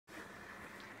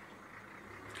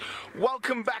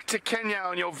Welcome back to Kenya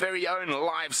on your very own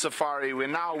live safari. We're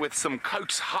now with some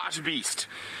Coke's Hartebeest.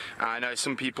 I know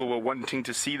some people were wanting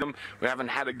to see them. We haven't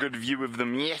had a good view of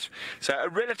them yet. So a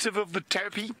relative of the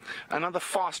Topi, another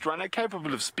fast runner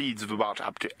capable of speeds of about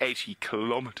up to 80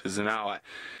 kilometers an hour.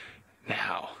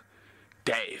 Now,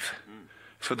 Dave,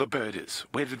 for the birders,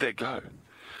 where did they go?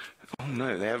 Oh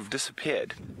no, they have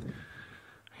disappeared.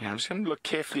 Yeah, I'm just going to look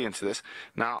carefully into this.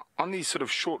 Now, on these sort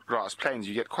of short grass plains,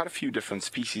 you get quite a few different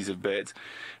species of birds.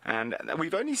 And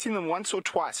we've only seen them once or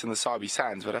twice in the Sabi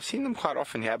Sands, but I've seen them quite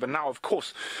often here. But now, of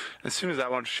course, as soon as I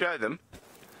want to show them,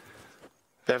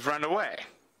 they've run away.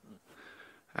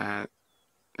 There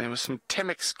were some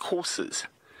Temix coursers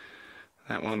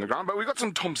that were on the ground, but we've got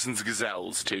some Thompsons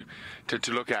Gazelles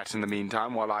to look at in the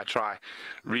meantime while I try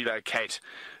relocate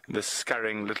the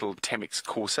scurrying little Temix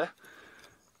courser.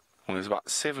 Well, there's about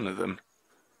 7 of them,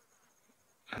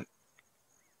 and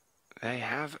they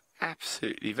have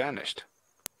absolutely vanished.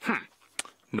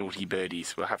 Naughty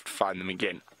birdies. We'll have to find them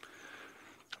again.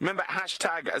 Remember,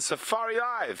 hashtag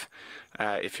 #SafariLive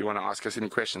if you want to ask us any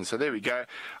questions. So there we go.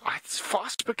 It's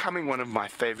fast becoming one of my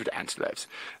favorite antelopes,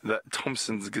 the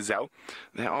Thompsons Gazelle.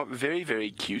 They are very,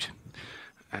 very cute,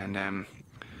 and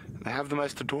they have the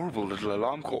most adorable little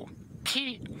alarm call.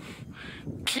 Key,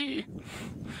 key.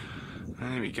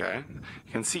 There we go.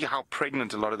 You can see how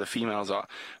pregnant a lot of the females are.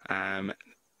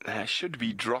 They should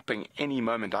be dropping any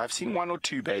moment. I've seen 1 or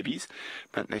 2 babies,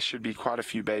 but there should be quite a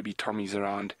few baby Tommies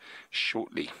around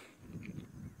shortly.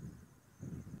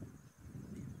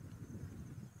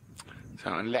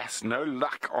 So alas, no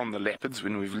luck on the leopards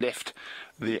when we've left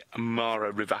the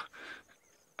Mara River.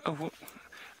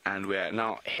 And we're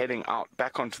now heading out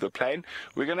back onto the plain.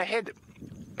 We're going to head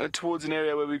towards an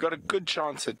area where we've got a good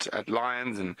chance at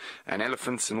lions and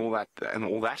elephants and all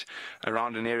that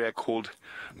around an area called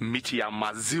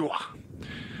Maziwa.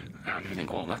 And you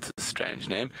think, well, that's a strange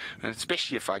name, and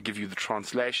especially if I give you the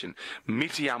translation.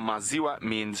 Maziwa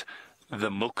means the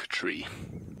milk tree.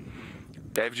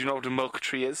 Dave, do you know what a milk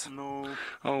tree is? No.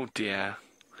 Oh dear.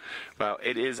 Well,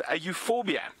 it is a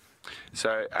euphorbia.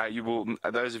 So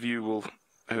those of you who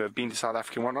have been to South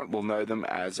Africa and whatnot will know them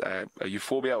as a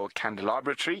euphorbia or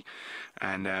candelabra tree,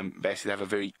 and basically they have a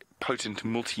very potent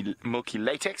milky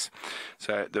latex.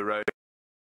 So the road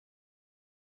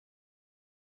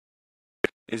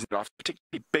is a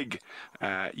particularly big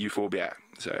euphorbia.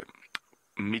 So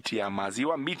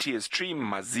Maziwa. Miti is tree,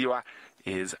 Maziwa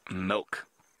is milk.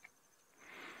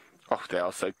 Oh, they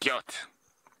are so cute.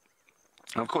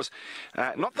 Of course,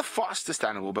 not the fastest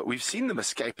animal, but we've seen them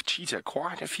escape cheetah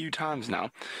quite a few times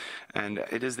now, and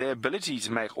it is their ability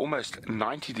to make almost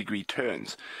 90-degree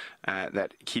turns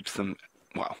that keeps them,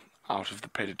 well, out of the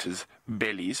predators'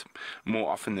 bellies more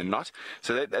often than not.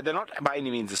 So they're not by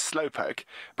any means a slowpoke,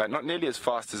 but not nearly as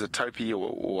fast as a Topi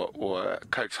or a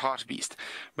Coke's Hartebeest,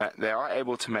 but they are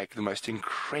able to make the most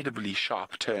incredibly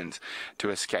sharp turns to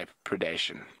escape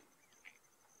predation.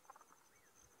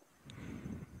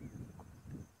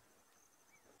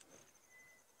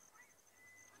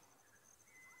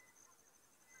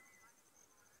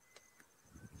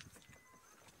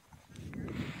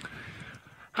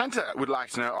 Hunter would like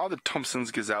to know, are the Thompsons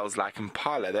Gazelles like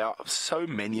impala? There are so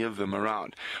many of them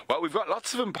around. Well, we've got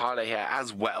lots of impala here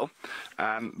as well,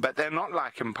 but they're not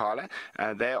like impala.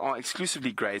 They are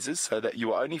exclusively grazers, so that you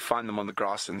will only find them on the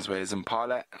grasslands, whereas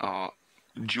impala are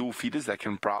dual feeders. They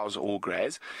can browse or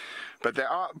graze. But they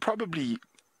are probably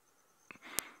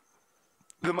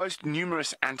the most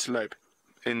numerous antelope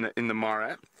in the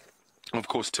Mara. Of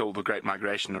course, till the Great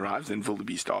Migration arrives, then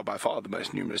wildebeest are by far the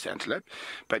most numerous antelope.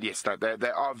 But yes, they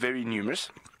are very numerous.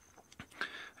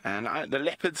 And the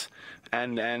leopards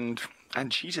and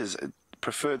cheetahs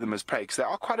prefer them as prey, because they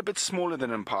are quite a bit smaller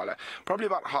than impala. Probably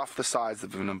about half the size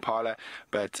of an impala,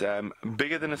 but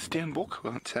bigger than a steenbok, I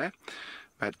would say.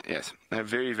 But yes, they're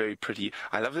very, very pretty.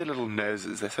 I love their little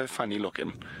noses. They're so funny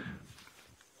looking.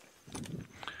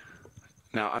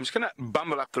 Now, I'm just going to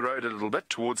bumble up the road a little bit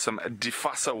towards some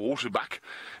Arathusa waterbuck.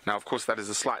 Now, of course, that is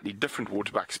a slightly different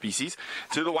waterbuck species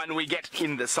to the one we get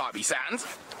in the Sabi Sands.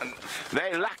 And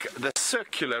they lack the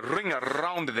circular ring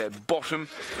around their bottom,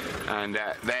 and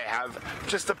they have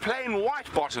just a plain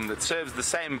white bottom that serves the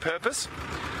same purpose.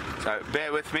 So,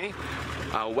 bear with me.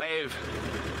 I'll wave.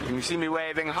 Can you see me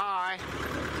waving? Hi.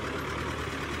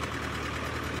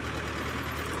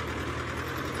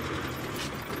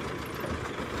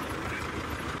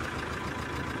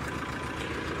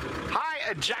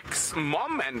 Jack's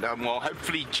mom, and well,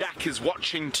 hopefully Jack is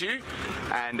watching too,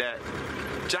 and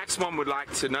Jack's mom would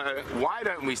like to know, why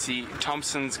don't we see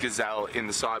Thompson's Gazelle in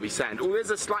the Sabi Sand? Oh,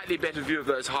 there's a slightly better view of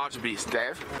those Hartebeest,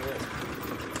 Dave.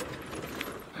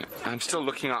 I'm still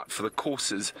looking out for the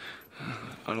courses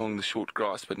along the short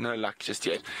grass, but no luck just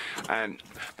yet.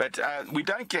 But we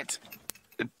don't get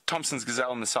Thompson's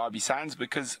Gazelle in the Sabi Sands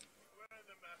because...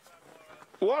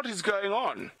 What is going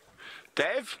on?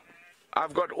 Dave,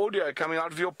 I've got audio coming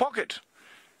out of your pocket.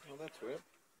 Oh, that's weird.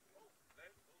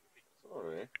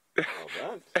 Sorry. Oh,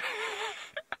 Brent.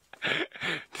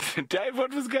 Dave,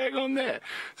 what was going on there?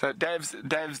 So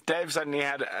Dave suddenly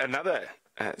had another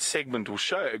segment or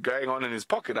show going on in his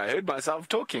pocket. I heard myself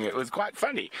talking. It was quite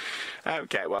funny.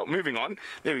 Okay, well, moving on.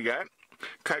 There we go.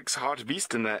 Coke's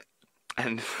Hartebeest and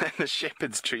the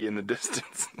shepherd's tree in the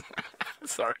distance.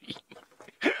 Sorry.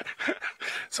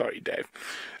 Sorry, Dave.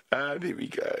 There we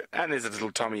go. And there's a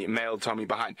little Tommy, male Tommy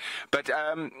behind. But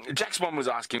Jack's mom was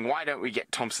asking, why don't we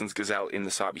get Thompson's Gazelle in the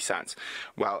Sabi Sands?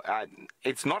 Well,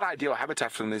 it's not ideal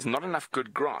habitat for them. There's not enough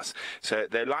good grass. So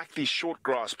they like these short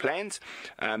grass plains.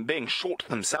 Being short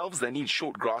themselves, they need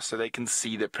short grass so they can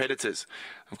see their predators.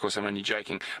 Of course, I'm only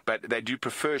joking. But they do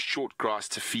prefer short grass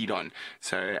to feed on.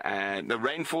 So the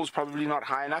rainfall's probably not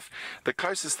high enough. The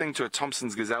closest thing to a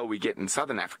Thompson's Gazelle we get in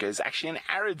southern Africa is actually an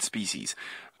arid species.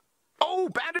 Oh,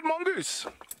 banded mongoose,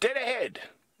 dead ahead.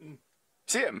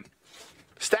 See him?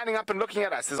 Standing up and looking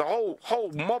at us. There's a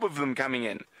whole mob of them coming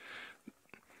in.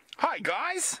 Hi,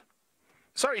 guys.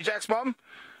 Sorry, Jack's mom.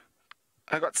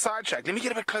 I got sidetracked. Let me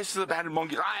get a bit closer to the banded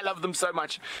mongoose. I love them so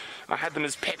much. I had them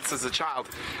as pets as a child.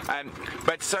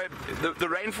 But so the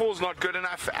rainfall's not good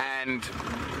enough, and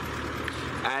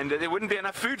there wouldn't be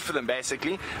enough food for them,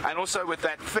 basically. And also with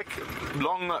that thick,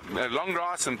 long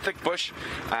grass and thick bush,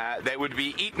 they would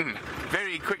be eaten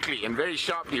very quickly and very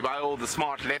sharply by all the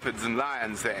smart leopards and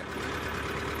lions there.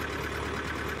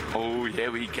 Oh,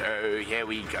 here we go, here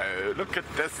we go. Look at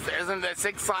this, isn't this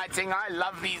exciting? I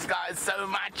love these guys so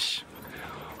much.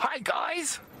 Hi,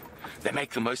 guys. They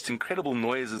make the most incredible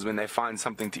noises when they find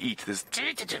something to eat. There's...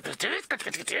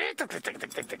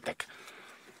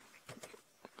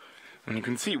 And you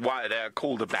can see why they are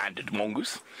called a banded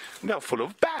mongoose. They're full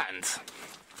of bands.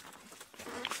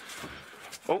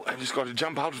 Oh, I've just got to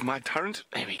jump out of my turret.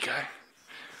 There we go.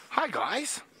 Hi,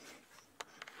 guys.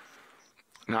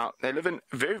 Now, they live in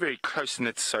very, very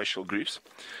close-knit social groups.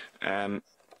 As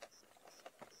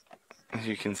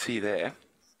you can see there.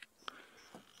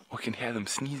 I can hear them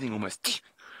sneezing almost.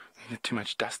 They get too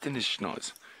much dust in his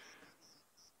schnoz.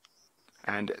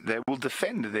 And they will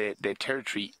defend their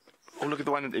territory. Oh, look at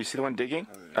the one. You see the one digging?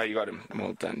 Oh, you got him.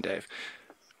 Well done, Dave.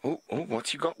 Oh,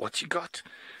 what's you got? What's you got?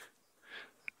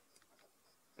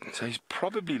 So he's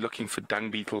probably looking for dung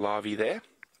beetle larvae there.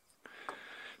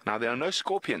 Now, there are no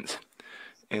scorpions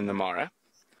in the Mara.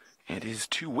 It is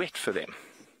too wet for them.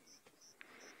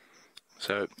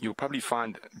 So you'll probably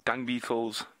find dung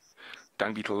beetles,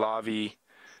 dung beetle larvae,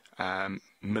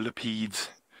 millipedes,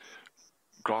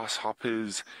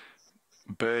 grasshoppers,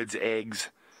 birds' eggs,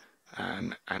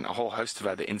 and a whole host of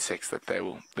other insects that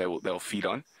they'll feed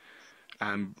on.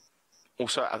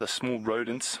 Also other small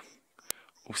rodents.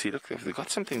 Oh, see, look, they've got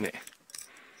something there.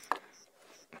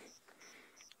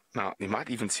 Now, you might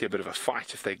even see a bit of a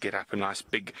fight if they get up a nice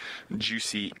big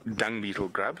juicy dung beetle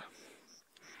grub.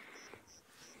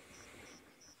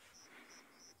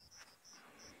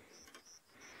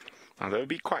 Now, they'll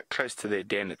be quite close to their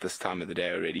den at this time of the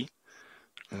day already,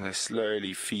 and they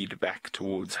slowly feed back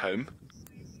towards home.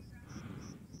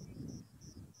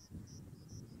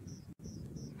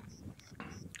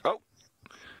 Oh,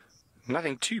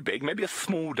 nothing too big, maybe a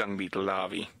small dung beetle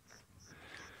larvae.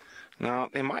 Now,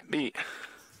 there might be...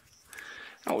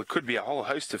 Oh, it could be a whole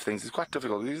host of things. It's quite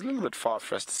difficult. It's a little bit far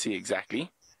for us to see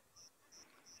exactly.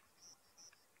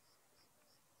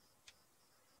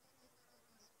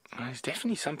 There's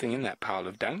definitely something in that pile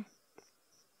of dung.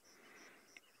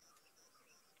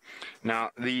 Now,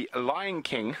 the Lion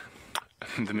King,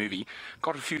 the movie,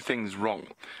 got a few things wrong.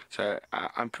 So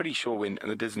I'm pretty sure when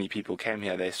the Disney people came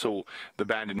here, they saw the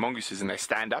banded mongooses and they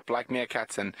stand up like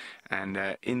meerkats. And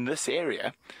in this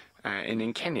area,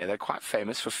 in Kenya, they're quite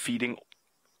famous for feeding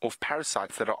off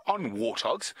parasites that are on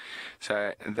warthogs.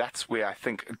 So that's where I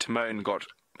think Timon got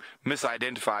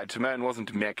misidentified. Timon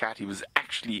wasn't a meerkat, he was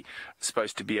actually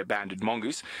supposed to be a banded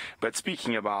mongoose. But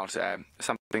speaking about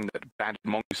something that banded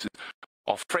mongooses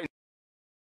are friends,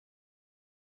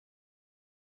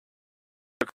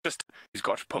 just he's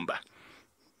got Pumbaa.